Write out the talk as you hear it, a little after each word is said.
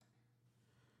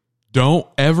don't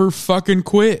ever fucking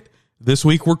quit. This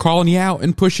week, we're calling you out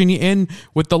and pushing you in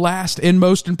with the last and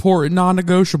most important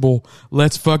non-negotiable.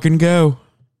 Let's fucking go.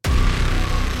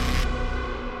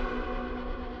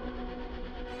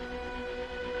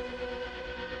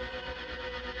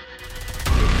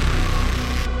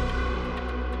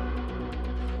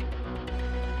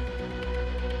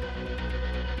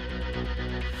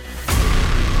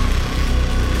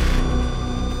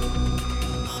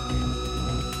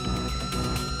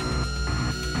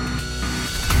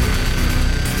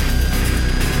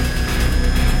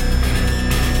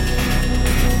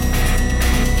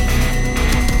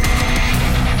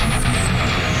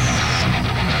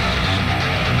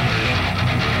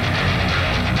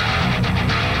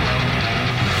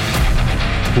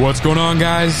 What's going on,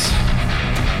 guys?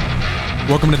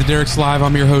 Welcome to the Derrick's Live.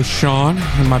 I'm your host, Shawn,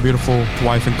 and my beautiful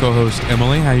wife and co-host,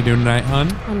 Emily. How you doing tonight,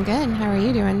 hun? I'm good. How are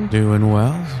you doing? Doing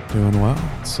well.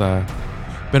 It's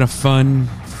been a fun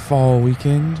fall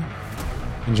weekend.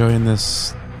 Enjoying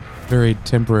this very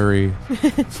temporary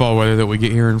fall weather that we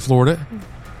get here in Florida.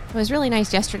 It was really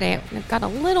nice yesterday. It got a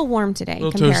little warm today. A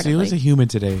little toasty. It was humid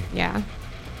today. Yeah.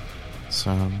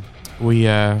 So we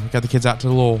got the kids out to a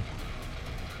little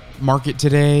market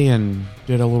today and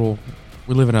we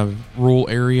live in a rural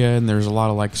area and there's a lot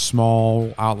of like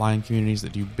small outlying communities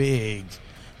that do big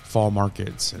fall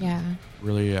markets and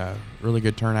really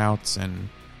good turnouts, and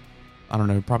I don't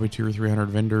know, probably 200 or 300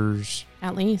 vendors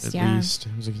at least.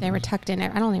 They were tucked in.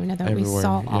 I don't even know that we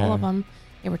saw all of them.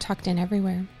 They were tucked in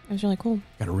everywhere. It was really cool.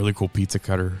 Got a really cool pizza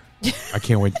cutter. I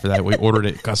can't wait for that. We ordered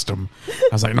it custom. I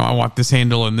was like, no, I want this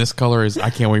handle and this color. I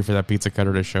can't wait for that pizza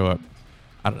cutter to show up.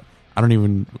 I don't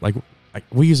even like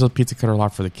we use a pizza cutter a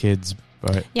lot for the kids,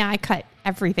 but yeah, I cut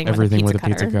everything with a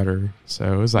pizza cutter.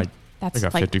 So it was like that's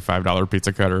like a $55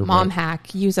 pizza cutter. Mom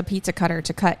hack: use a pizza cutter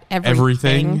to cut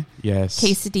everything. Yes,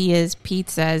 quesadillas,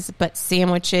 pizzas, but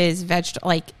sandwiches,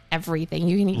 like everything.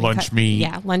 You can even lunch meat.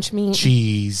 Yeah, lunch meat,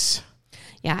 cheese.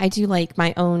 Yeah, I do like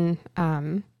my own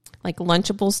like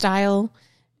Lunchable style,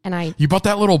 and you bought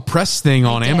that little press thing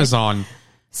on Amazon.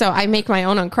 So I make my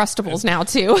own Uncrustables now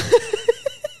too.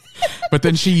 But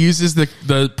then she uses the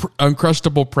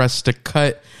Uncrustable press to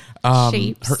cut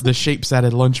the shapes out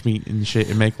of lunch meat and shit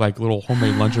and make like little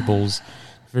homemade Lunchables.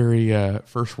 Very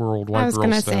first world white girl stuff. I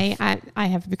was going to say, I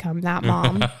have become that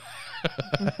mom.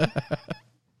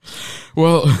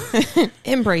 Well,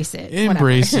 embrace it.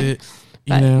 Embrace it.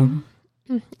 You know.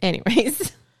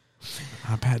 Anyways.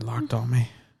 iPad locked on me.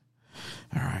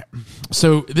 All right.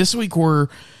 So this week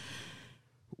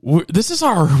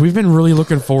we've been really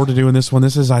looking forward to doing this one.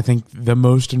 This is, I think, the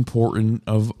most important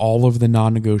of all of the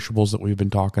non-negotiables that we've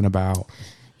been talking about.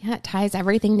 Yeah, it ties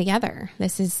everything together.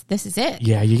 This is it.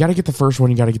 Yeah, you got to get the first one.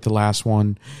 You got to get the last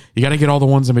one. You got to get all the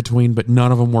ones in between, but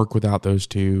none of them work without those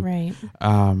two. Right.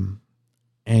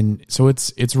 And so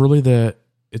it's really the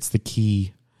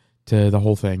key to the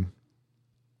whole thing.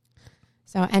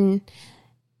 So, and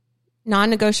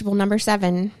non-negotiable number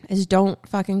 7 is don't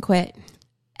fucking quit.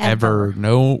 Ever.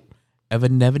 No. Ever,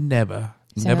 never, never.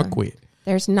 So never quit.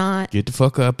 There's not... Get the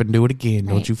fuck up and do it again.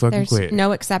 Right. Don't you fucking quit. There's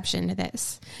no exception to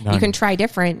this. None. You can try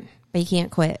different, but you can't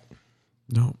quit.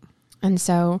 No. And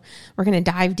so we're going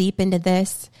to dive deep into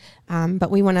this.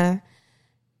 But we want to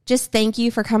just thank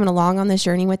you for coming along on this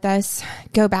journey with us.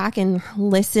 Go back and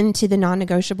listen to the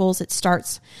non-negotiables. It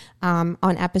starts on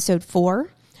episode 4.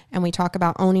 And we talk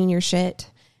about owning your shit.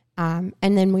 And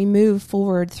then we move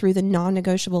forward through the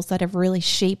non-negotiables that have really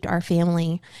shaped our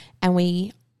family. And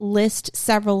we list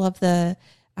several of the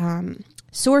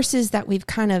sources that we've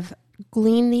kind of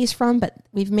gleaned these from, but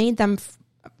we've made them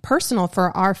personal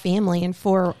for our family and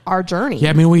for our journey. Yeah,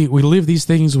 I mean, we live these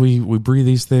things. We breathe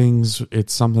these things.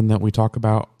 It's something that we talk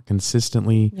about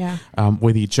consistently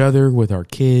with each other, with our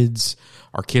kids.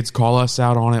 Our kids call us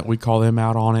out on it. We call them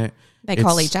out on it. They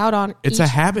call each out on it's a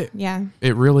habit. Yeah.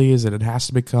 It really is. And it has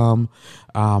to become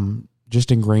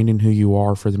just ingrained in who you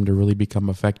are for them to really become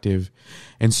effective.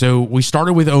 And so we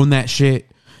started with own that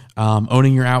shit,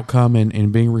 owning your outcome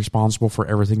and being responsible for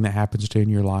everything that happens to you in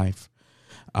your life.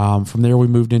 From there, we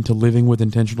moved into living with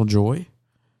intentional joy.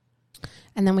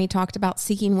 And then we talked about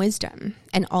seeking wisdom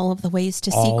and all of the ways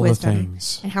to seek wisdom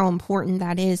and how important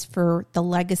that is for the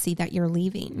legacy that you're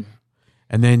leaving.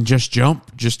 And then just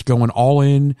going all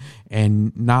in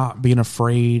and not being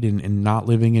afraid and not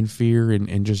living in fear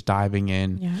and just diving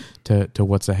in to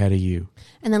what's ahead of you.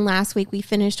 And then last week we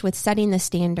finished with setting the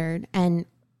standard and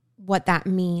what that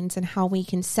means and how we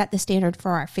can set the standard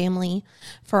for our family,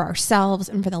 for ourselves,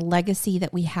 and for the legacy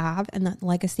that we have and the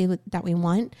legacy that we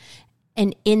want.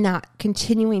 And in that,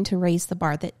 continuing to raise the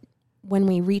bar that when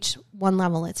we reach one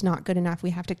level, it's not good enough.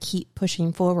 We have to keep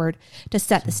pushing forward to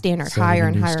set the standard Setting higher a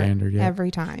and new higher standard, yeah.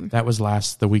 every time. That was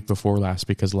the week before last,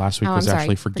 because last week was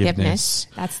actually forgiveness.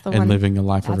 That's the and one. living a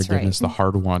life of That's forgiveness, right. the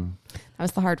hard one. That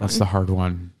was the hard one. That's the hard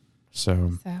one.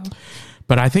 So, So,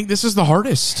 but I think this is the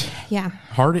hardest. yeah.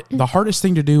 The hardest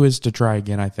thing to do is to try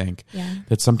again, I think. Yeah.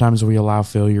 That sometimes we allow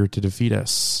failure to defeat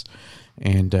us,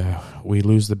 and we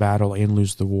lose the battle and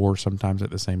lose the war sometimes at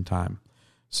the same time.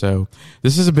 So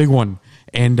this is a big one,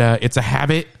 and it's a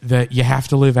habit that you have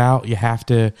to live out. You have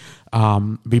to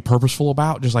be purposeful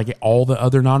about, just like all the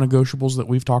other non-negotiables that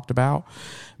we've talked about.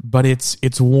 But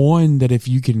it's one that if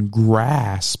you can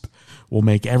grasp, will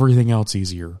make everything else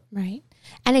easier. Right.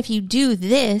 And if you do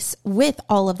this with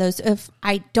all of those, if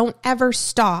I don't ever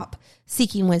stop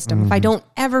seeking wisdom, if I don't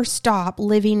ever stop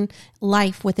living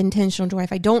life with intentional joy,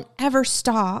 if I don't ever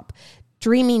stop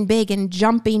dreaming big and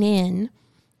jumping in,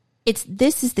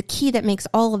 this is the key that makes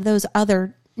all of those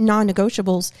other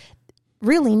non-negotiables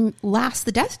really last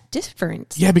the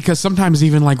difference. Yeah, because sometimes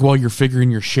even like while you're figuring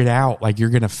your shit out, like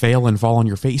you're going to fail and fall on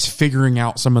your face figuring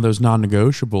out some of those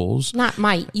non-negotiables. Not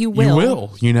might, you will.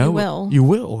 You will, You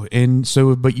will. And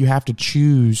so, but you have to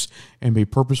choose and be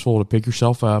purposeful to pick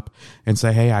yourself up and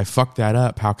say, hey, I fucked that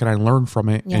up. How can I learn from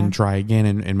it and try again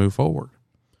and move forward?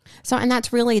 So, and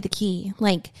that's really the key.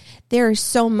 Like there's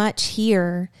so much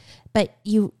here, but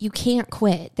you can't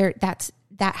quit.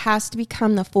 That has to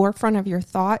become the forefront of your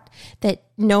thought, that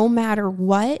no matter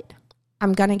what,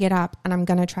 I'm going to get up and I'm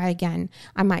going to try again.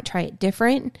 I might try it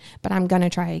different, but I'm going to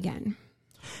try again.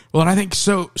 Well, and I think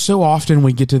so often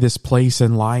we get to this place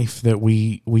in life that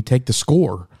we take the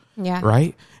score. Yeah.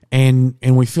 Right. And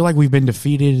we feel like we've been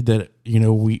defeated, that,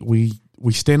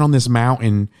 we stand on this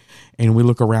mountain and we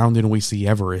look around and we see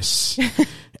Everest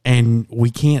and we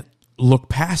can't look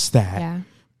past that. Yeah.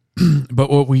 But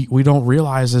what we don't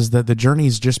realize is that the journey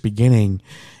is just beginning,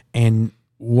 and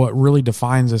what really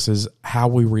defines us is how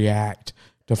we react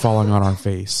to falling on our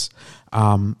face.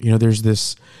 There's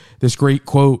this great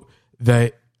quote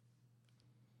that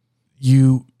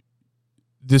the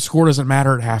score doesn't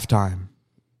matter at halftime.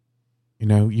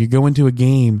 You go into a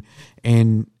game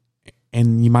and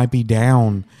you might be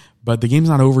down, but the game's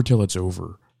not over till it's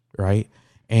over, right?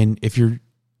 And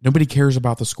nobody cares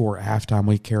about the score at halftime.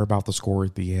 We care about the score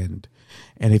at the end.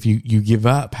 And if you give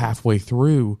up halfway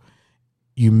through,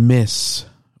 you miss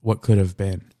what could have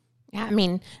been. Yeah, I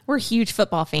mean, we're huge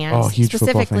football fans. Oh, huge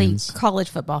specifically football fans. College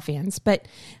football fans. But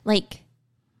like,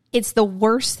 it's the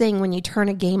worst thing when you turn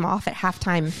a game off at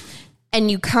halftime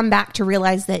and you come back to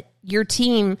realize that your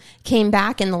team came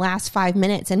back in the last 5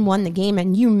 minutes and won the game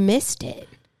and you missed it.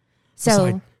 So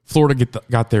like Florida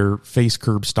got their face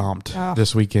curb stomped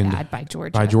this weekend by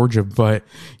Georgia. But,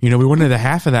 we went into the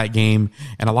half of that game,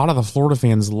 and a lot of the Florida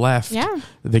fans left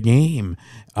the game.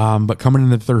 But coming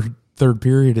into the third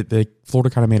period, Florida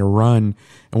kind of made a run,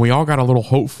 and we all got a little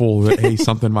hopeful that, hey,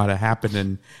 something might have happened.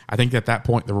 And I think at that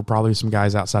point, there were probably some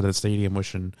guys outside of the stadium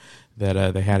wishing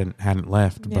that they hadn't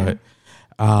left. Yeah.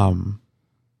 But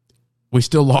we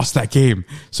still lost that game.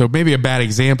 So maybe a bad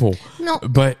example. No,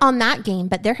 but on that game.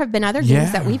 But there have been other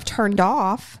games that we've turned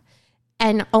off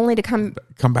and only to come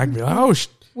back and be like,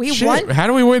 shit, won. How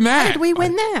do we win that? How did we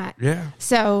win that? Yeah.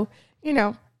 So,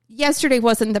 yesterday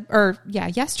wasn't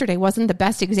the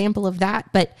best example of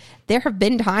that, but there have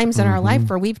been times in our life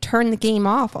where we've turned the game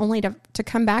off only to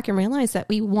come back and realize that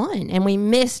we won and we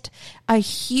missed a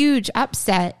huge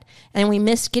upset and we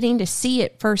missed getting to see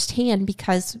it firsthand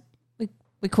because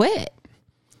we quit.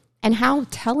 And how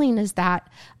telling is that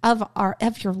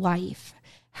of your life?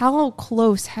 How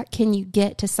close can you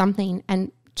get to something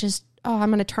and just,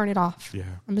 I'm going to turn it off. Yeah.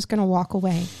 I'm just going to walk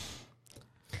away.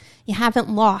 You haven't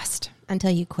lost until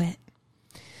you quit.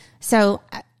 So,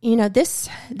 this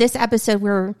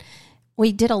episode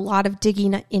we did a lot of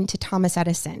digging into Thomas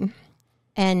Edison.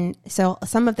 And so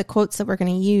some of the quotes that we're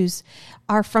going to use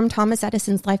are from Thomas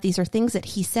Edison's life. These are things that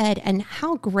he said, and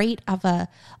how great of a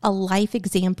life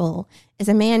example is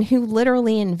a man who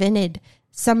literally invented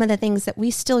some of the things that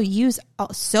we still use,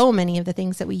 so many of the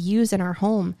things that we use in our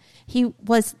home. He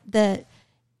was the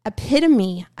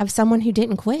epitome of someone who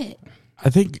didn't quit. I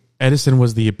think Edison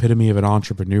was the epitome of an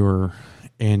entrepreneur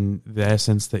in the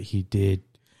essence that he did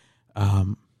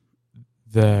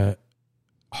the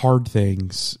hard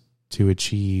things to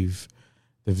achieve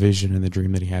the vision and the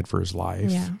dream that he had for his life.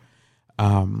 Yeah.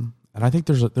 And I think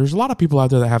there's a lot of people out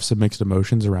there that have some mixed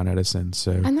emotions around Edison.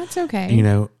 So, and that's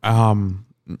okay.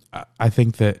 I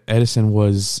think that Edison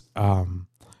was a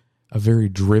very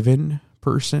driven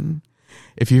person.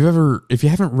 If you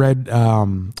haven't read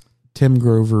Tim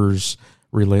Grover's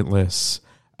Relentless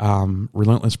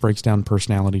breaks down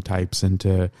personality types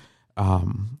into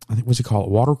I think, what's it called?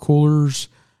 Water coolers,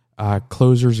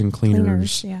 closers and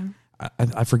cleaners. Yeah.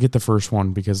 I forget the first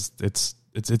one because it's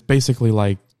basically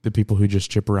like the people who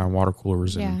just chip around water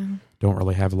coolers and don't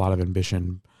really have a lot of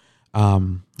ambition.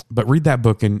 But read that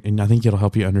book and I think it'll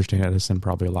help you understand Edison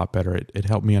probably a lot better. It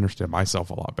helped me understand myself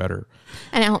a lot better.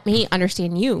 And it helped me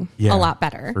understand you a lot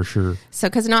better. For sure. So,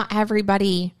 because not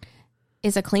everybody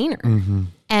is a cleaner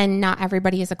and not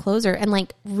everybody is a closer. And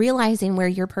like realizing where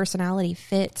your personality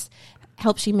fits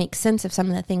helps you make sense of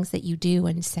some of the things that you do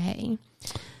and say.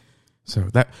 So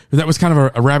that was kind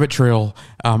of a rabbit trail.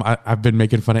 I've been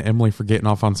making fun of Emily for getting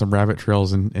off on some rabbit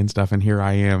trails and stuff. And here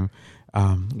I am.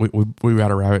 We got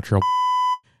a rabbit trail.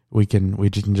 We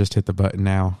can just hit the button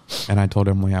now. And I told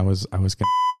Emily I was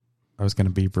gonna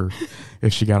beep her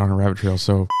if she got on a rabbit trail.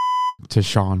 So to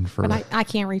Shawn for I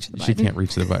can't reach the button. She can't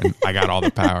reach the button. I got all the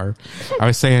power. I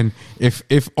was saying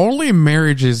if only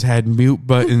marriages had mute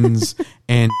buttons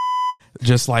and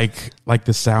just like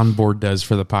the soundboard does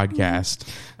for the podcast.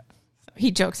 He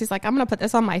jokes. He's like, I'm going to put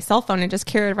this on my cell phone and just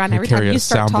carry it around every time you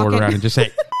start talking. Carry a soundboard around and just say,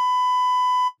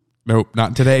 nope,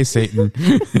 not today, Satan.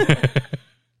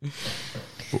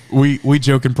 We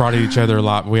joke and prod at each other a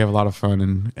lot. We have a lot of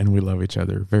fun and we love each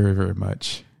other very, very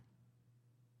much.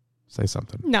 Say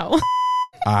something. No.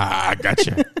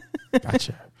 Gotcha.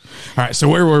 All right. So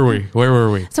where were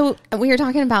we? So we were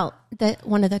talking about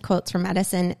one of the quotes from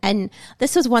Edison, and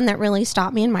this was one that really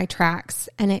stopped me in my tracks,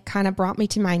 and it kind of brought me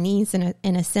to my knees in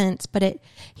a sense. But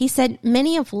he said,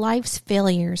 many of life's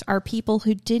failures are people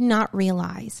who did not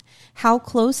realize how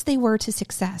close they were to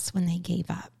success when they gave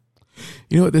up.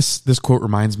 You know what this quote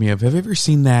reminds me of? Have you ever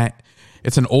seen that?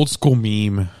 It's an old school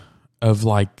meme of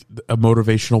like a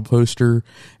motivational poster,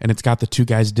 and it's got the two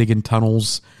guys digging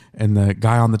tunnels, and the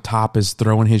guy on the top is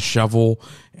throwing his shovel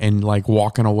and like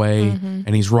walking away,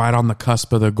 and he's right on the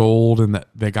cusp of the gold, and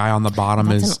the guy on the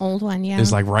bottom is an old one,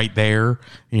 is like right there,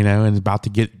 and about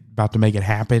to make it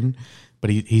happen, but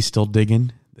he's still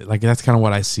digging. Like that's kind of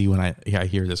what I see when I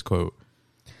hear this quote.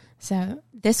 So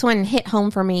this one hit home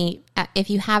for me.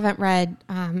 If you haven't read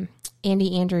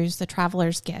Andy Andrews' The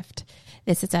Traveler's Gift,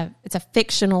 it's a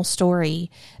fictional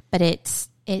story, but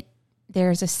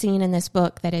there's a scene in this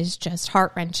book that is just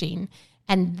heart-wrenching.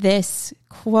 And this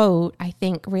quote, I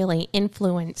think, really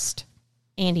influenced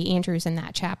Andy Andrews in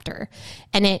that chapter.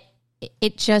 And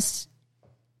it's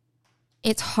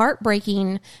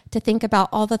heartbreaking to think about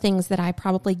all the things that I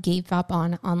probably gave up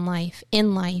on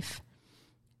in life.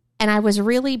 And I was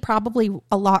really probably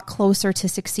a lot closer to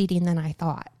succeeding than I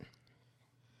thought.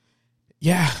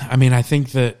 Yeah. I mean, I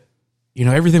think that,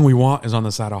 everything we want is on the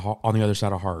other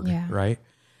side of hard, right?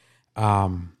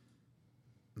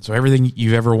 So everything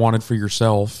you've ever wanted for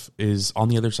yourself is on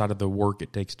the other side of the work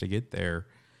it takes to get there.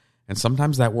 And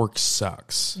sometimes that work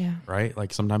sucks, right?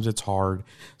 Like sometimes it's hard.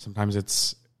 Sometimes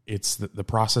it's the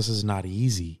process is not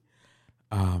easy.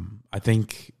 I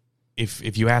think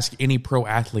if you ask any pro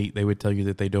athlete, they would tell you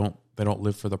that they don't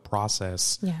live for the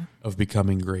process of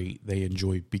becoming great. They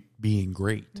enjoy being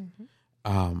great.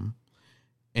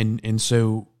 And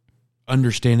so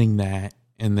understanding that,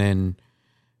 and then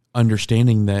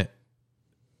understanding that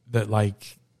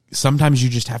like sometimes you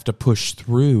just have to push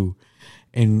through,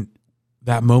 and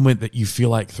that moment that you feel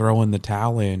like throwing the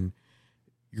towel in,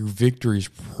 your victory is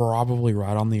probably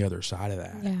right on the other side of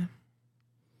that. Yeah.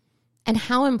 And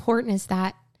how important is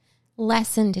that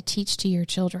lesson to teach to your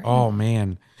children? Oh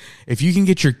man. If you can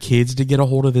get your kids to get a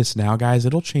hold of this now, guys,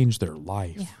 it'll change their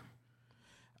life.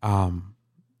 Yeah.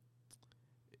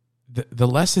 The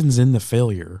lessons in the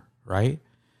failure, right?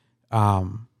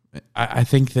 I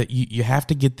think that you have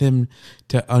to get them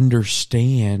to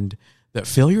understand that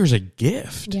failure is a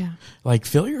gift. Yeah. Like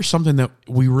failure is something that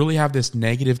we really have this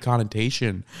negative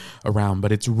connotation around,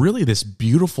 but it's really this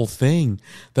beautiful thing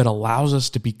that allows us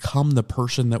to become the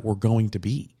person that we're going to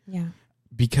be. Yeah.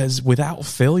 Because without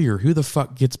failure, who the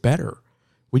fuck gets better?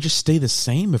 We just stay the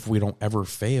same if we don't ever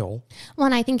fail. Well,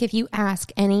 and I think if you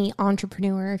ask any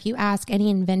entrepreneur, if you ask any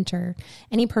inventor,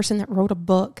 any person that wrote a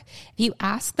book, if you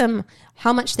ask them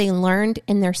how much they learned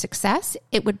in their success,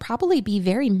 it would probably be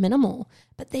very minimal.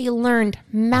 But they learned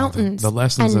mountains the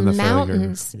lessons and in the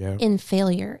mountains failure. in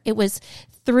failure. It was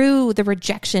through the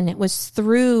rejection. It was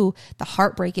through the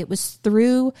heartbreak. It was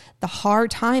through the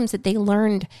hard times that they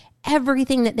learned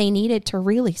everything that they needed to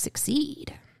really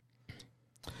succeed.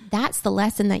 That's the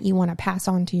lesson that you want to pass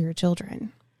on to your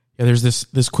children. Yeah, there's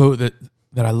this quote that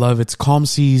I love. It's calm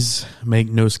seas make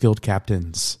no skilled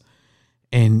captains.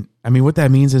 And I mean, what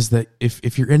that means is that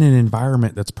if you're in an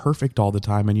environment that's perfect all the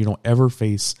time and you don't ever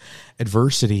face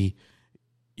adversity,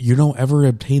 you don't ever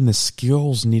obtain the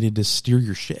skills needed to steer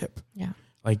your ship. Yeah.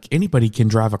 Like anybody can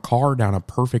drive a car down a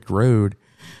perfect road,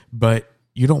 but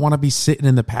you don't want to be sitting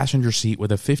in the passenger seat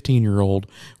with a 15-year-old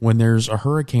when there's a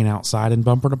hurricane outside and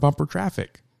bumper to bumper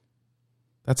traffic.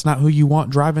 That's not who you want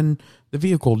driving the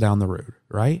vehicle down the road,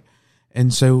 right?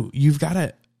 And so you've got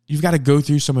to go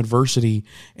through some adversity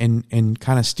and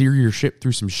kind of steer your ship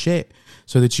through some shit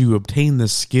so that you obtain the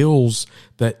skills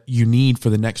that you need for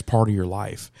the next part of your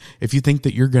life. If you think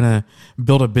that you're going to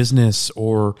build a business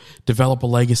or develop a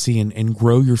legacy and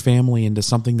grow your family into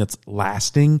something that's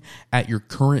lasting at your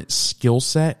current skill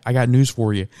set, I got news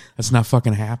for you. That's not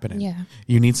fucking happening. Yeah.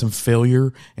 You need some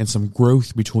failure and some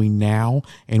growth between now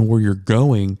and where you're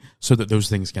going so that those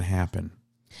things can happen.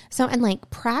 So, and like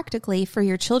practically for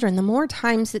your children, the more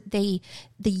times that the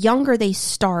younger they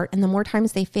start and the more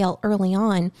times they fail early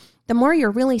on, the more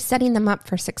you're really setting them up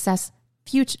for success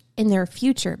in their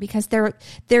future, because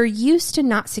they're used to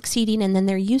not succeeding and then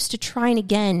they're used to trying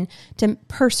again to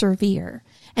persevere.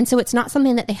 And so it's not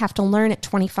something that they have to learn at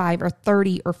 25 or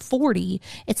 30 or 40.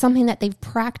 It's something that they've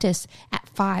practiced at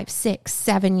 5, 6,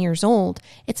 7 years old.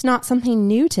 It's not something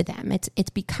new to them. It's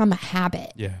become a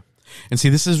habit. Yeah. And see,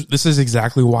 this is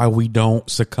exactly why we don't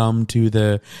succumb to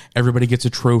the everybody gets a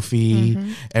trophy.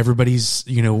 Mm-hmm. Everybody's,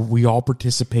 we all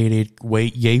participated.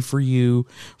 Yay for you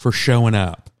for showing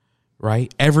up,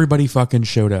 right? Everybody fucking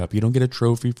showed up. You don't get a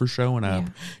trophy for showing up.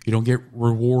 Yeah. You don't get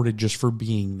rewarded just for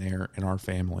being there in our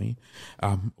family.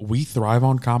 We thrive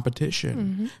on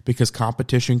competition because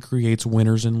competition creates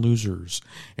winners and losers.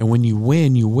 And when you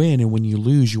win, you win. And when you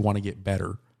lose, you want to get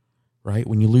better, right?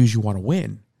 When you lose, you want to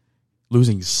win.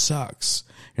 Losing sucks.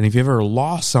 And if you ever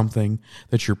lost something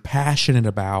that you're passionate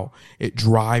about, it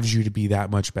drives you to be that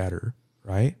much better,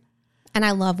 right? And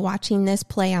I love watching this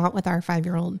play out with our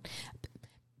 5-year-old,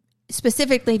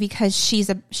 specifically because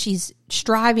she's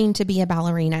striving to be a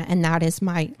ballerina, and that is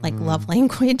my love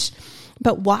language.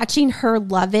 But watching her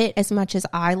love it as much as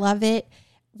I love it,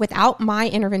 without my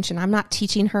intervention, I'm not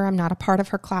teaching her, I'm not a part of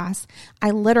her class.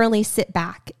 I literally sit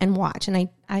back and watch, and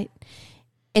I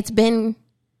it's been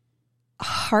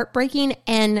heartbreaking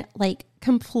and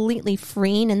completely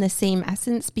freeing in the same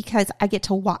essence, because I get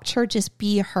to watch her just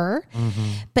be her.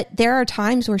 But there are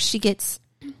times where she gets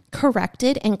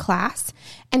corrected in class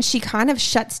and she kind of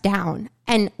shuts down,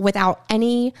 and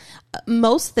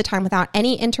most of the time without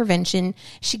any intervention,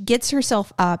 she gets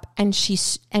herself up and she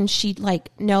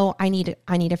no, I need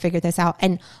to figure this out.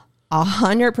 And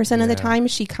 100% of the time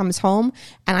she comes home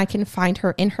and I can find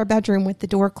her in her bedroom with the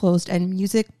door closed and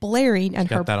music blaring and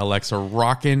got that Alexa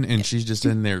rocking, and she's just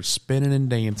in there spinning and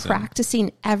dancing,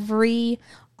 practicing every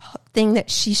thing that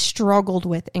she struggled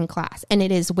with in class. And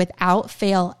it is without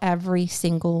fail every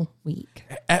single week.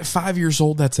 At 5 years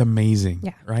old, that's amazing.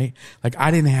 Yeah. Right?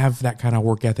 I didn't have that kind of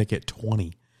work ethic at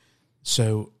 20.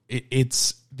 So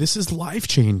this is life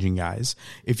changing, guys.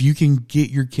 If you can get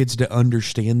your kids to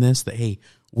understand this, that, hey,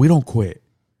 we don't quit.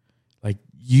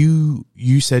 You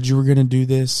said you were going to do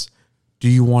this. Do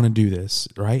you want to do this?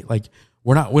 Right?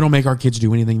 We don't make our kids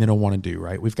do anything they don't want to do.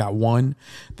 Right? We've got one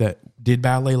that did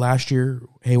ballet last year.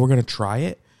 Hey, we're going to try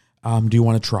it. Do you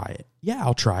want to try it? Yeah,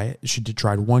 I'll try it. She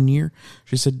tried 1 year.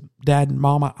 She said, Dad,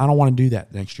 Mom, I don't want to do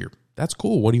that next year. That's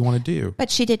cool. What do you want to do? But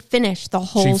she did finish the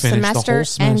whole semester,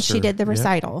 and she did the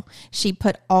recital. Yep. She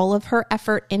put all of her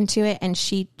effort into it, and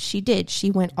she did.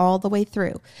 She went all the way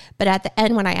through. But at the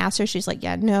end, when I asked her, she's like,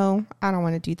 yeah, no, I don't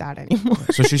want to do that anymore.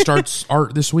 So she starts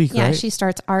art this week, right? Yeah, she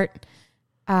starts art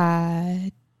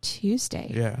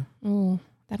Tuesday. Yeah. Oh,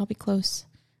 that'll be close.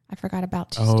 I forgot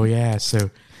about Tuesday. Oh, yeah.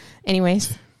 So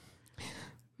anyways,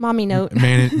 mommy note.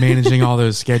 Managing all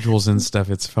those schedules and stuff,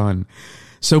 it's fun.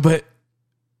 So, but...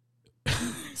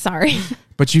 Sorry.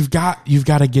 But you've got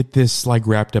to get this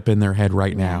wrapped up in their head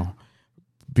right now,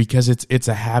 because it's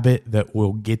a habit that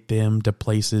will get them to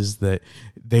places that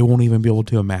they won't even be able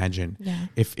to imagine. Yeah.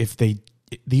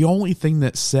 The only thing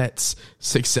that sets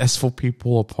successful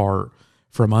people apart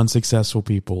from unsuccessful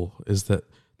people is that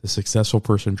the successful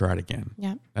person tried again.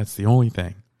 Yeah. That's the only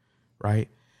thing, right?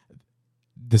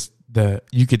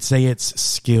 You could say it's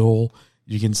skill,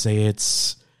 you can say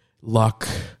it's luck.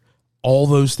 All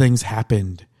those things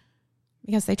happened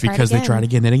because they tried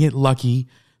again. They didn't get lucky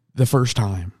the first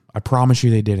time. I promise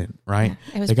you they didn't, right?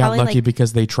 Yeah, they got lucky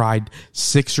because they tried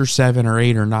 6 or 7 or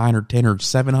 8 or 9 or 10 or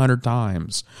 700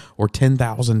 times or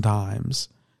 10,000 times.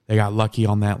 They got lucky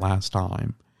on that last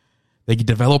time. They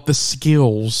developed the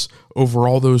skills over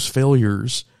all those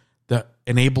failures that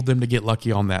enabled them to get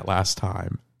lucky on that last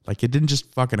time. It didn't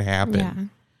just fucking happen. Yeah.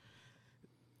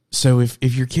 So if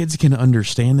your kids can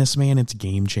understand this, man, it's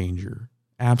game changer.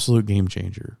 Absolute game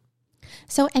changer.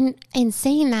 So, and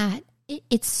saying that,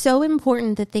 it's so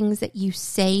important, the things that you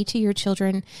say to your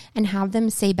children and have them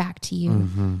say back to you.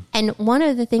 Mm-hmm. And one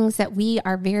of the things that we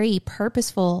are very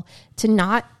purposeful to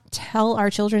not tell our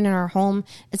children in our home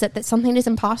is that something is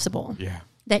impossible. Yeah.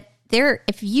 That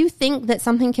if you think that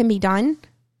something can be done,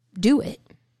 do it.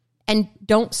 And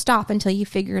don't stop until you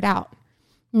figure it out.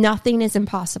 Nothing is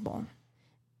impossible.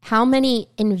 How many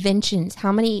inventions,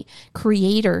 how many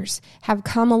creators have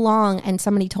come along and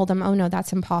somebody told them, oh no,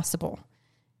 that's impossible,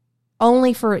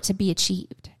 only for it to be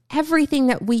achieved. Everything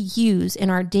that we use in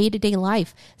our day-to-day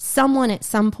life, someone at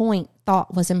some point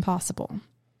thought was impossible.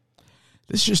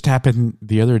 This just happened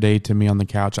the other day to me on the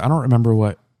couch. I don't remember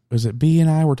what, was it B and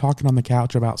I were talking on the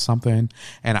couch about something,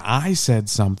 and I said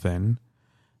something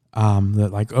that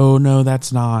like, oh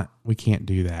no, we can't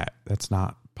do that. That's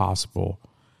not possible.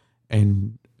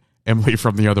 And Emily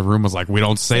from the other room was like, we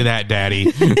don't say that,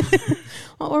 Daddy.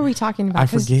 What were we talking about? I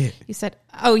forget. You said,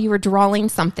 oh, you were drawing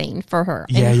something for her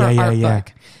in her art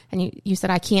book. And you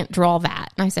said, I can't draw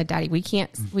that. And I said, Daddy,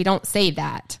 we don't say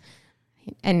that.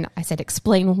 And I said,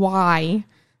 explain why.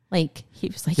 Like, he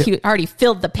was like, you already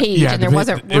filled the page and there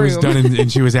wasn't room. It was done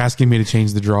and she was asking me to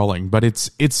change the drawing. But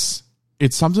it's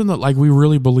something that like we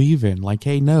really believe in. Like,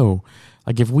 hey, no.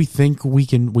 Like if we think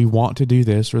we want to do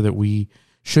this or that we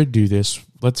should do this,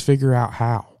 let's figure out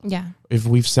how. Yeah. If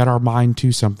we've set our mind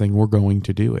to something, we're going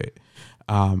to do it.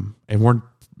 And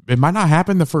it might not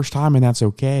happen the first time, and that's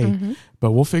okay, mm-hmm.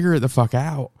 but we'll figure it the fuck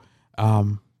out.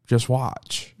 Just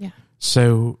watch. Yeah.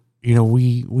 So,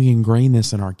 we ingrain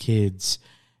this in our kids.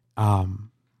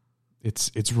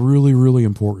 It's really, really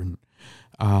important.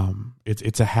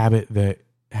 It's a habit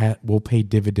that will pay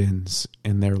dividends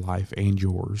in their life and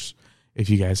yours if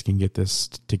you guys can get this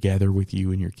together with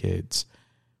you and your kids.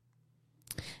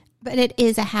 But it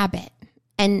is a habit.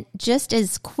 And just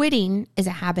as quitting is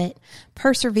a habit,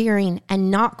 persevering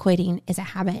and not quitting is a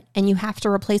habit. And you have to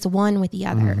replace one with the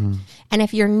other. Mm-hmm. And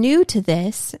if you're new to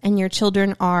this and your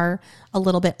children are a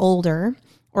little bit older,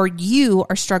 or you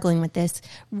are struggling with this,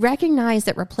 recognize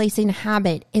that replacing a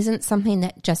habit isn't something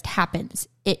that just happens.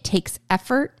 It takes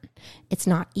effort. It's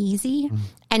not easy. Mm-hmm.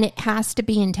 And it has to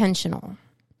be intentional.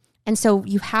 And so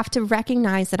you have to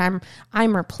recognize that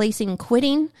I'm replacing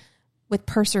quitting with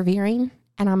persevering,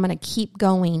 and I'm going to keep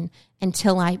going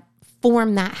until I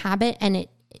form that habit and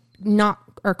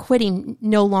quitting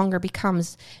no longer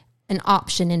becomes an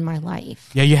option in my life.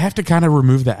 Yeah, you have to kind of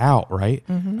remove the out, right?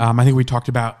 Mm-hmm. I think we talked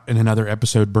about in another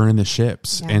episode, burning the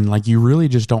ships. Yeah. And like you really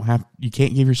just you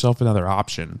can't give yourself another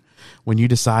option. When you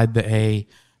decide that, hey,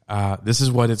 this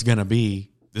is what it's going to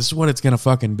be. This is what it's going to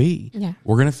fucking be. Yeah.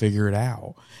 We're going to figure it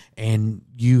out. And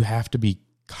you have to be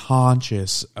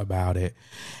conscious about it.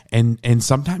 And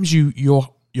sometimes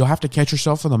you'll have to catch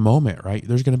yourself in the moment, right?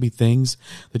 There's going to be things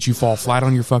that you fall flat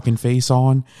on your fucking face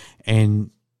on, and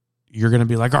you're going to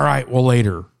be like, all right, well,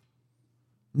 later.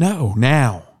 No,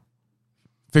 now.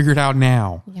 Figure it out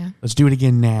now. Yeah. Let's do it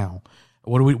again now.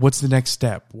 What's the next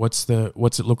step? What's it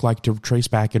look like to trace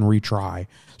back and retry?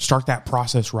 Start that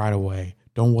process right away.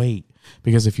 Don't wait.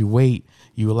 Because if you wait,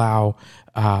 you allow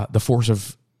the force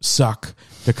of suck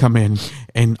to come in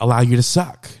and allow you to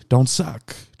suck. Don't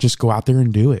suck. Just go out there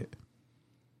and do it.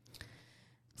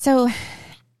 So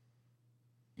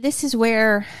this is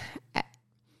where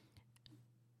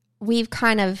we've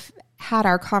kind of had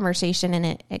our conversation,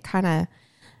 and it kind of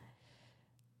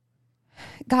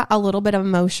got a little bit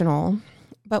emotional,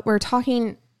 but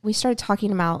we started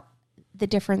talking about the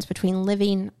difference between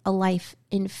living a life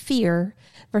in fear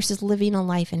versus living a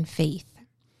life in faith.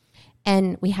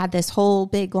 And we had this whole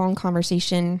big, long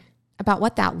conversation about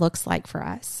what that looks like for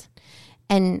us.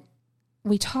 And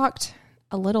we talked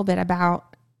a little bit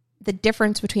about the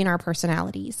difference between our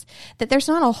personalities, that there's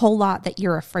not a whole lot that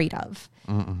you're afraid of,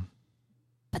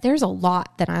 but there's a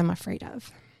lot that I'm afraid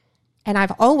of. And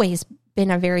I've always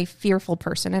been a very fearful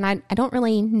person, and I don't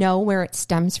really know where it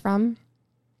stems from.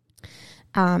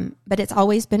 But it's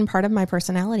always been part of my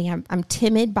personality. I'm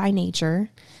timid by nature,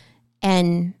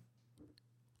 and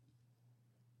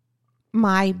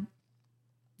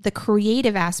the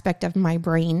creative aspect of my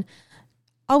brain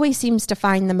always seems to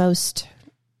find the most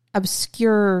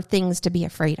obscure things to be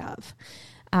afraid of.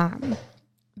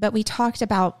 But we talked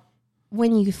about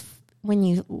when you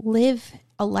live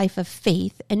a life of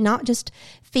faith, and not just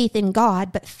faith in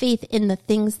God, but faith in the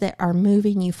things that are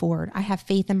moving you forward. I have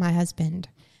faith in my husband.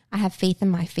 I have faith in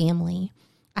my family.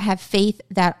 I have faith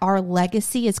that our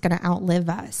legacy is going to outlive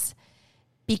us,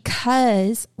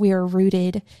 because we are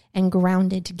rooted and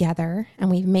grounded together, and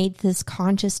we've made this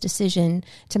conscious decision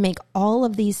to make all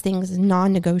of these things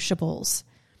non-negotiables.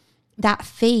 That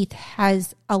faith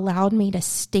has allowed me to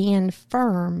stand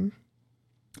firm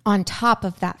on top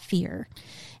of that fear.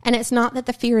 And it's not that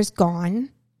the fear is gone.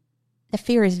 The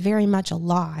fear is very much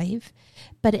alive,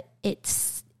 but it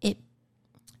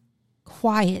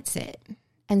quiets it.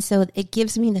 And so it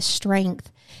gives me the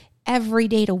strength every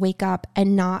day to wake up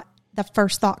and not the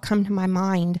first thought come to my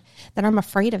mind that I'm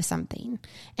afraid of something.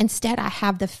 Instead, I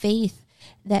have the faith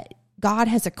that God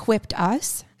has equipped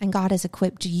us, and God has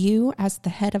equipped you as the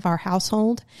head of our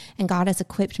household, and God has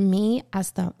equipped me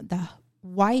as the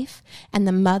wife and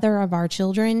the mother of our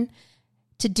children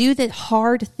to do the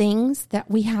hard things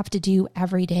that we have to do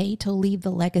every day to leave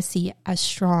the legacy as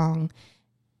strong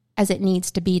as it needs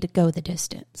to be to go the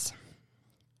distance.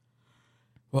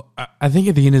 Well, I think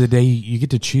at the end of the day, you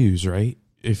get to choose, right?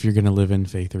 If you're going to live in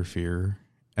faith or fear.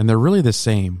 And they're really the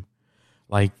same.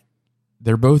 Like,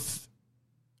 they're both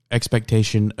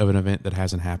expectation of an event that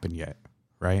hasn't happened yet,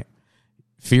 right?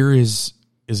 Fear is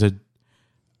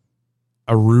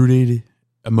a rooted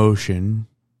emotion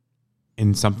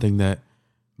in something that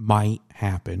might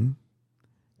happen,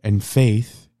 and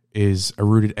faith is a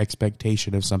rooted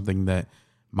expectation of something that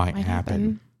might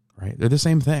happen, right? They're the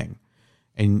same thing.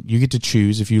 And you get to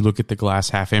choose if you look at the glass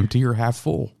half empty or half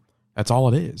full. That's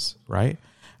all it is, right?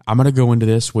 I'm going to go into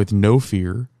this with no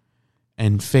fear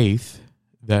and faith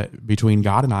that between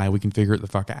God and I, we can figure it the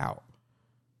fuck out.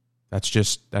 That's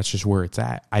just where it's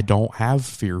at. I don't have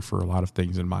fear for a lot of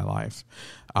things in my life.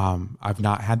 I've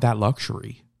not had that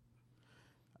luxury.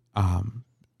 I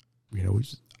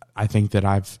think that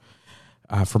I've,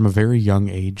 from a very young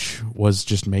age, was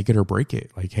just make it or break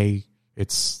it. Like, hey,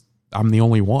 I'm the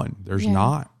only one. There's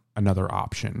not another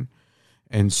option.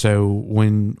 And so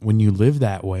when you live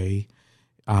that way,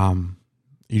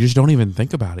 you just don't even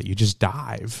think about it. You just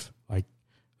dive. Like,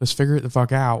 let's figure it the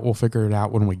fuck out. We'll figure it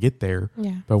out when we get there.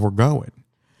 Yeah. But we're going.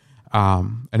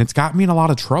 And it's got me in a lot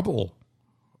of trouble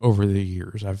over the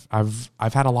years. I've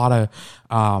had a lot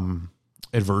of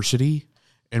adversity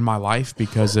in my life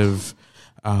because of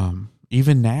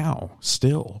even now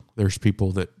still there's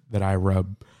people that I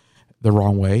rub the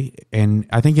wrong way. And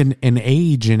I think in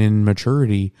age and in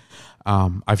maturity,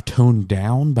 I've toned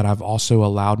down, but I've also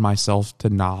allowed myself to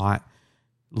not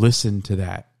listen to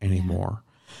that anymore.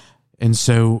 Yeah. And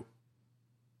so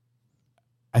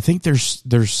I think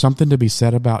there's something to be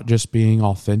said about just being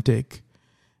authentic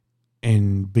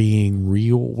and being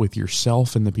real with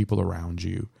yourself and the people around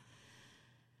you.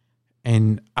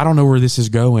 And I don't know where this is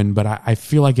going, but I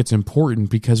feel like it's important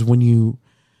because when you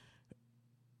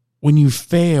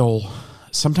fail,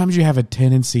 sometimes you have a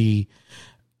tendency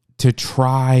to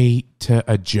try to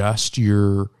adjust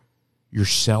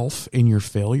yourself in your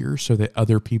failure so that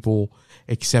other people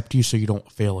accept you so you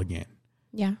don't fail again.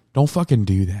 Yeah. Don't fucking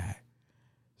do that.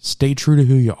 Stay true to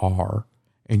who you are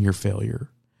in your failure.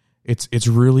 It's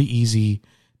really easy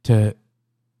to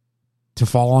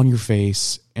fall on your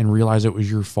face and realize it was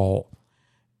your fault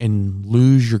and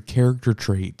lose your character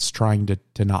traits trying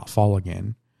to not fall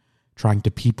again, trying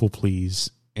to people please,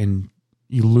 and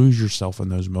you lose yourself in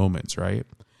those moments, right?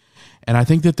 And I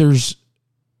think that there's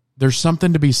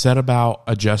something to be said about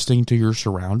adjusting to your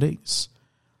surroundings,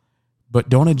 but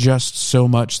don't adjust so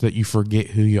much that you forget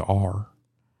who you are.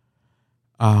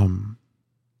 And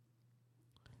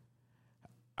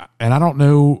I don't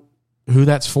know who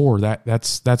that's for.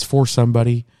 That's for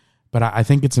somebody, but I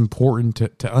think it's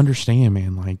important to understand,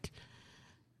 man, like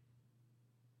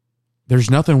there's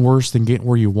nothing worse than getting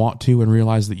where you want to and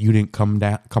realize that you didn't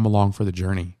come along for the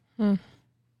journey.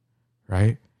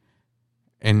 Right?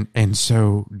 And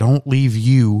so don't leave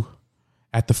you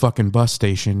at the fucking bus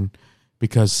station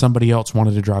because somebody else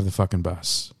wanted to drive the fucking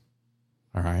bus.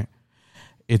 All right?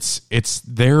 It's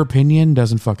their opinion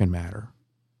doesn't fucking matter.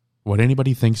 What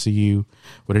anybody thinks of you,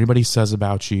 what anybody says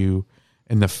about you,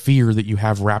 and the fear that you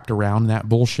have wrapped around that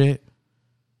bullshit,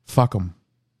 fuck them.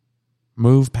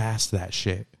 Move past that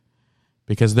shit.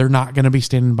 Because they're not going to be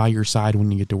standing by your side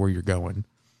when you get to where you're going.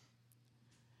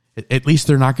 At least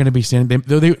they're not going to be standing.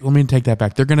 Let me take that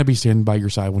back. They're going to be standing by your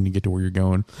side when you get to where you're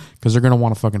going because they're going to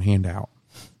want a fucking handout.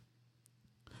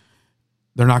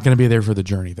 They're not going to be there for the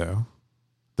journey, though.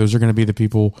 Those are going to be the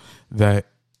people that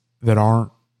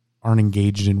aren't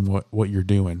engaged in what you're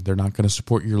doing. They're not going to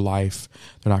support your life.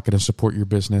 They're not going to support your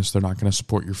business. They're not going to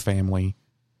support your family.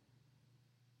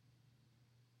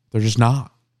 They're just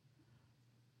not.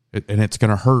 And it's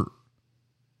going to hurt,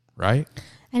 right?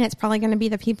 And it's probably going to be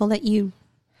the people that you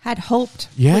had hoped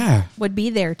would be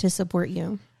there to support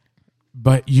you.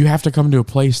 But you have to come to a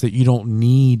place that you don't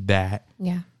need that.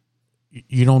 Yeah.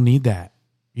 You don't need that.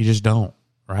 You just don't,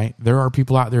 right? There are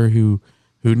people out there who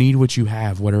need what you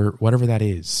have, whatever that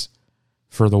is,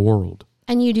 for the world.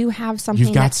 And you do have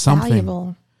something that's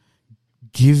valuable.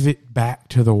 give it back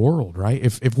to the world, right?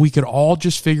 If we could all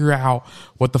just figure out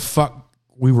what the fuck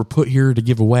we were put here to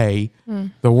give away,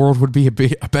 the world would be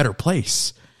a better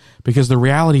place. Because the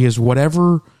reality is,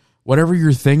 whatever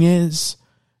your thing is,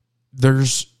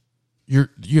 you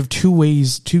have two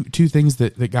ways, two things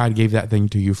that God gave that thing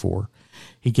to you for.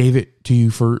 He gave it to you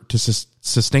to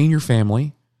sustain your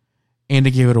family and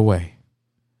to give it away,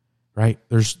 right?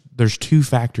 There's two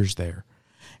factors there.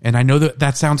 And I know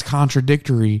that sounds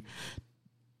contradictory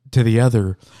to the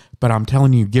other, but I'm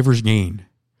telling you, givers gain.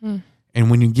 And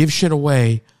when you give shit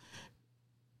away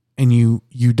and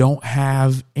you don't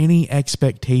have any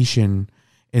expectation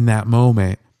in that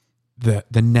moment,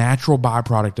 the natural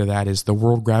byproduct of that is the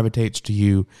world gravitates to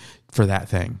you for that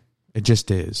thing. It just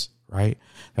is, right?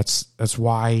 That's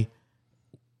why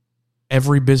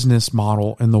every business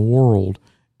model in the world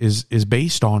is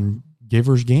based on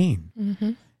givers gain.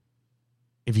 Mm-hmm.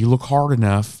 If you look hard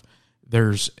enough,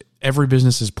 every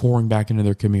business is pouring back into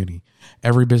their community.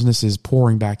 Every business is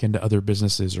pouring back into other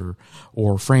businesses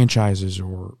or franchises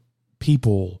or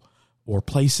people or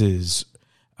places.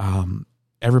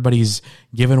 Everybody's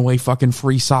giving away fucking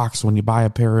free socks when you buy a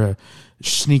pair of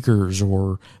sneakers,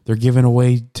 or they're giving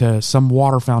away to some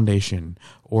water foundation,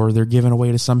 or they're giving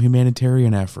away to some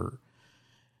humanitarian effort.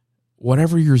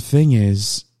 Whatever your thing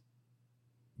is,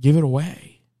 give it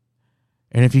away.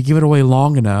 And if you give it away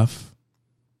long enough,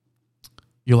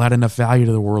 you'll add enough value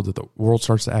to the world that the world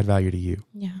starts to add value to you.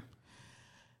 Yeah.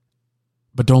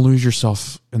 But don't lose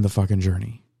yourself in the fucking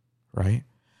journey, right?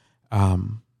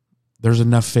 There's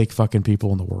enough fake fucking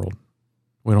people in the world.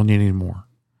 We don't need any more.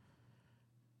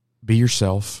 Be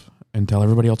yourself and tell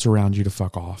everybody else around you to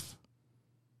fuck off.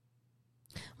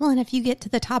 Well, and if you get to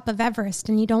the top of Everest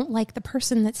and you don't like the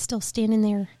person that's still standing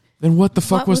there, then what the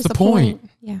fuck was the point?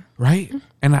 Yeah. Right?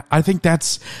 And I think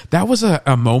that was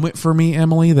a moment for me,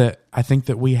 Emily, that I think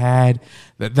that we had,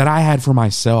 that I had for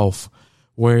myself,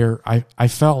 where I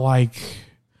felt like,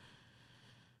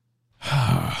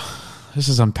 this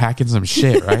is unpacking some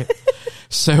shit, right?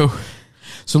 So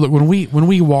look, when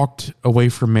we walked away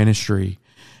from ministry,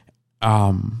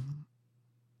 I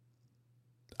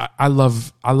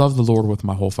love the Lord with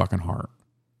my whole fucking heart,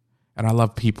 and I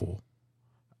love people.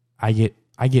 I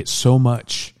get so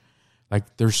much, like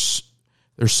there's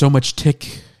so much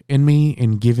tick in me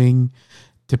in giving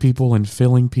to people and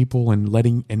filling people and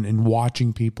letting and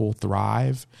watching people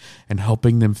thrive and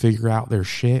helping them figure out their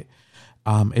shit.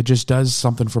 It just does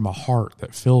something for my heart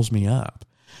that fills me up.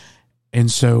 And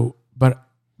so,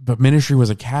 but ministry was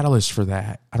a catalyst for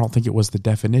that. I don't think it was the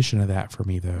definition of that for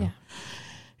me, though. Yeah.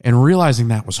 And realizing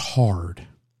that was hard.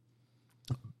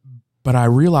 But I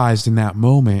realized in that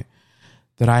moment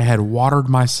that I had watered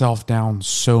myself down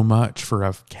so much for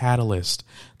a catalyst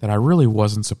that I really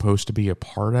wasn't supposed to be a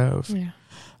part of. Yeah.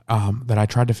 That I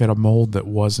tried to fit a mold that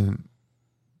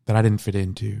I didn't fit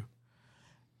into.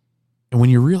 And when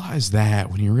you realize that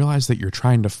you're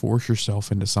trying to force yourself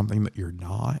into something that you're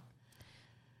not,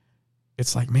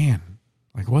 it's like, man,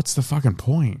 like, what's the fucking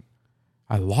point?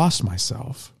 I lost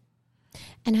myself.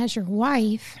 And as your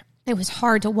wife, it was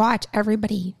hard to watch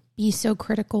everybody be so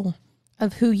critical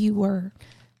of who you were,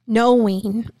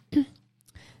 knowing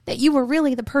that you were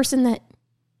really the person that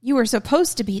you were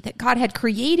supposed to be, that God had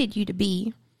created you to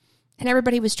be. And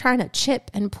everybody was trying to chip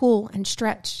and pull and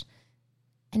stretch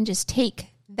and just take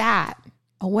that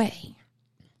away.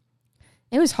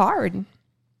 It was hard.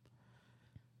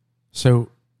 So,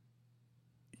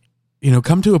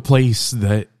 come to a place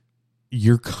that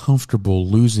you're comfortable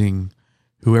losing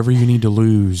whoever you need to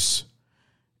lose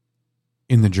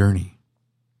in the journey.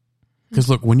 Because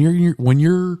look, when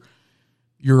you're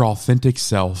your authentic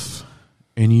self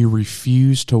and you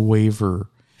refuse to waver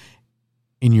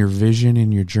in your vision,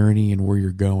 in your journey, and where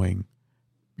you're going,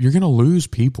 you're going to lose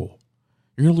people.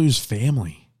 You're going to lose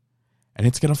family. And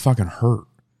it's going to fucking hurt.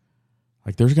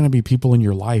 Like, there's going to be people in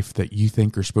your life that you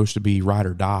think are supposed to be ride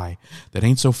or die that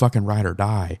ain't so fucking ride or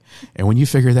die. And when you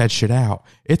figure that shit out,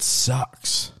 it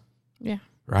sucks. Yeah.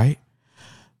 Right?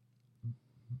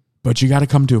 But you got to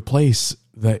come to a place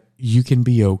that you can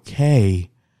be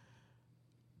okay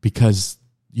because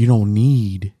you don't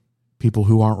need people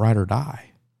who aren't ride or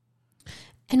die.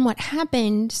 And what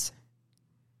happens,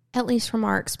 at least from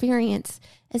our experience,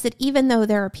 is that even though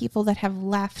there are people that have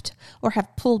left or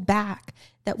have pulled back,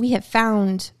 that we have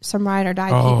found some ride or die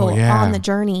people on the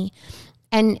journey.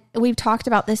 And we've talked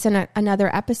about this in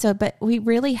another episode, but we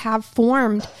really have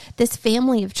formed this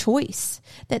family of choice,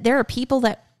 that there are people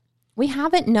that we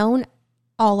haven't known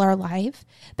all our life,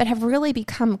 but have really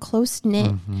become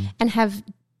close-knit and have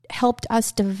helped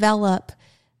us develop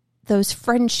those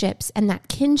friendships and that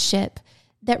kinship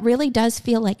that really does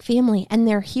feel like family, and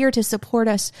they're here to support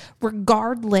us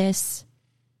regardless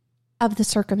of the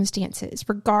circumstances,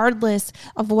 regardless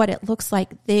of what it looks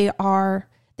like. They are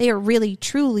really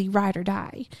truly ride or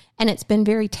die. And it's been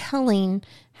very telling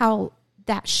how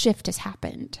that shift has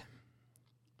happened.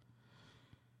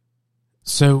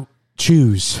 So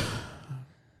choose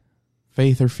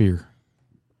faith or fear.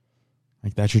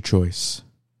 Like, that's your choice.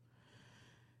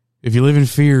 If you live in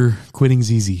fear,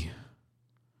 quitting's easy.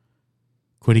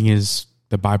 Quitting is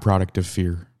the byproduct of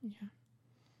fear. Yeah.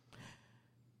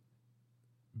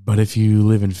 But if you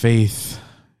live in faith,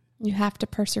 you have to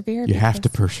persevere. You have to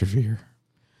persevere.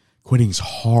 Quitting's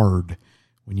hard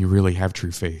when you really have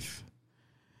true faith.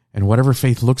 And whatever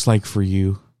faith looks like for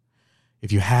you,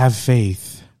 if you have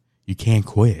faith, you can't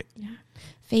quit. Yeah.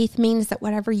 Faith means that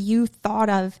whatever you thought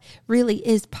of really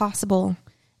is possible,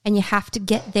 and you have to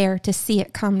get there to see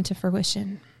it come to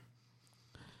fruition.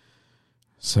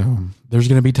 So there's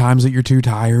going to be times that you're too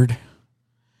tired.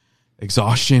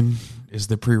 Exhaustion is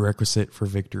the prerequisite for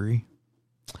victory.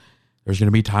 There's going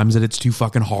to be times that it's too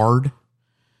fucking hard.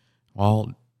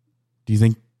 Well, do you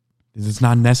think it's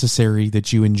not necessary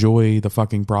that you enjoy the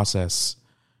fucking process?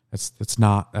 That's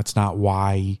not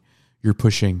why you're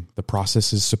pushing. The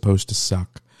process is supposed to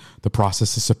suck. The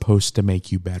process is supposed to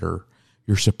make you better.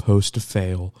 You're supposed to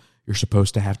fail. You're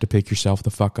supposed to have to pick yourself the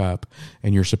fuck up,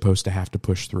 and you're supposed to have to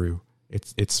push through.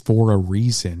 It's for a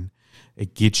reason.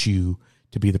 It gets you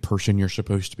to be the person you're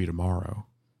supposed to be tomorrow.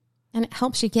 And it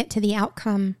helps you get to the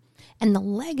outcome and the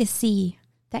legacy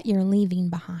that you're leaving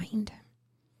behind.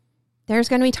 There's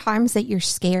going to be times that you're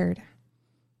scared,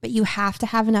 but you have to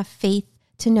have enough faith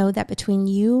to know that between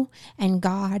you and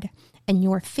God and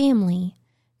your family,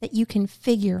 that you can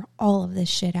figure all of this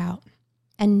shit out.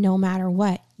 And no matter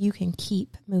what, you can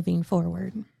keep moving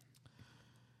forward.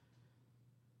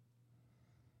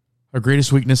 Our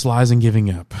greatest weakness lies in giving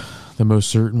up. The most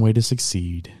certain way to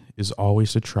succeed is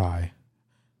always to try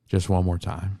just one more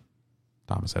time.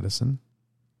 Thomas Edison.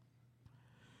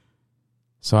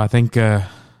 So I think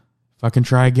fucking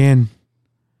try again.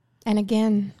 And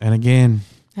again. And again.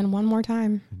 And one more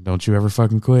time. Don't you ever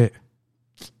fucking quit.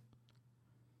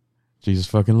 Jesus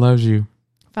fucking loves you.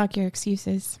 Fuck your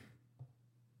excuses.